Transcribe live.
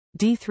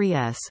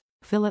D3S,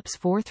 Philips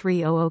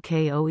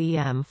 4300K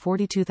OEM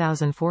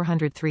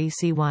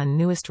 42403C1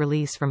 newest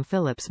release from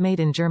Philips made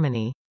in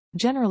Germany.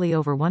 Generally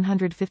over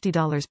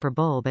 $150 per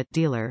bulb at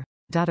dealer.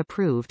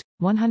 Approved,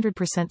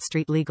 100%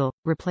 street legal,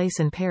 replace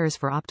in pairs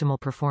for optimal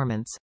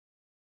performance.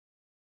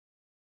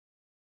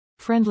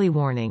 Friendly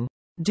warning.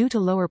 Due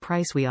to lower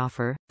price we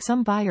offer,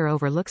 some buyer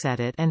overlooks at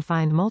it and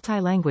find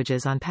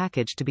multi-languages on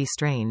package to be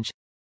strange.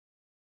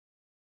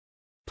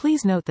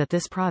 Please note that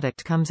this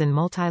product comes in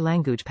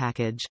multi-language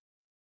package.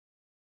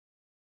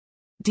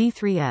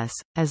 D3S,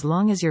 as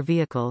long as your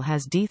vehicle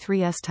has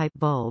D3S type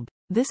bulb,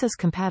 this is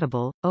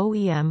compatible.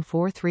 OEM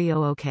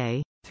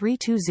 4300K,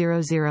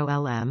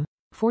 3200LM,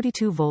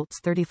 42 volts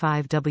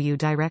 35W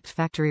direct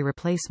factory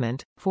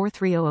replacement.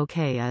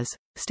 4300K is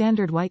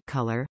standard white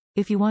color.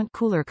 If you want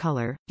cooler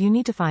color, you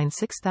need to find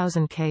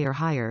 6000K or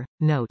higher.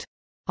 Note.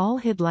 All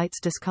HID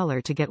lights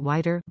discolor to get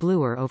whiter,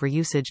 bluer over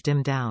usage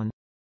dim down.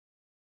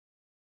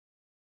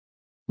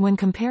 When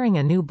comparing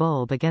a new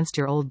bulb against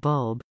your old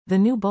bulb, the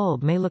new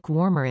bulb may look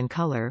warmer in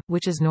color,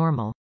 which is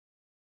normal.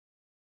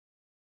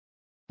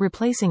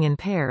 Replacing in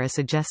pair is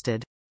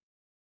suggested.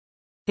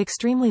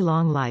 Extremely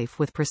long life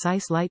with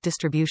precise light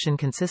distribution,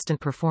 consistent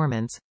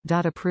performance.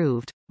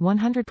 Approved,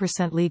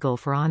 100% legal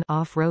for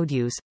on-off-road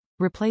use.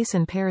 Replace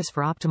in pairs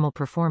for optimal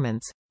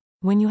performance.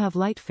 When you have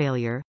light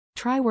failure,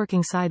 try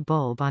working side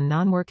bulb on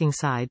non-working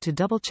side to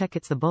double check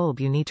it's the bulb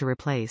you need to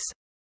replace.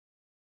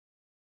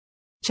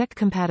 Check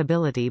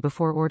compatibility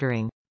before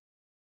ordering.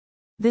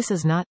 This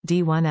is not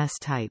D1S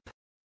type.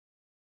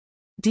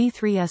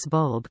 D3S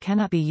bulb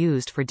cannot be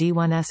used for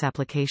D1S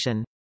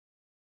application.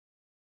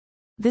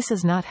 This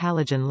is not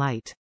halogen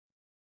light.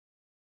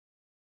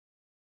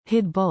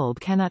 HID bulb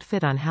cannot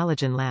fit on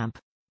halogen lamp.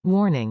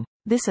 Warning.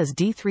 This is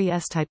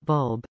D3S type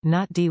bulb,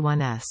 not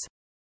D1S.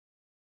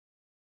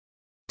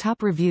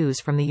 Top reviews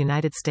from the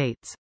United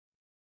States.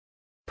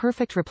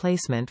 Perfect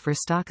replacement for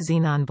stock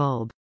XENON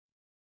bulb.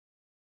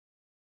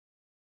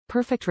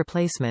 Perfect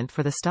replacement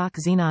for the stock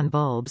XENON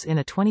bulbs in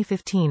a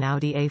 2015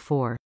 Audi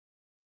A4.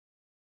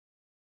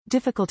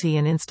 Difficulty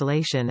in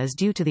installation is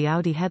due to the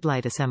Audi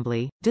headlight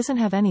assembly, doesn't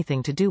have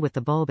anything to do with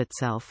the bulb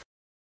itself.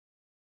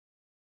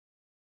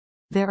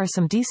 There are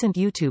some decent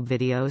YouTube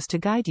videos to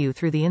guide you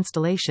through the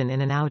installation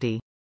in an Audi.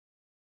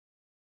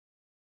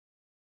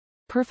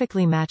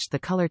 Perfectly matched the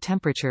color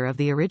temperature of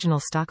the original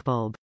stock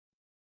bulb.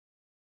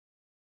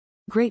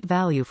 Great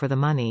value for the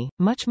money,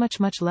 much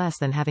less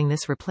than having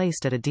this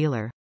replaced at a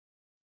dealer.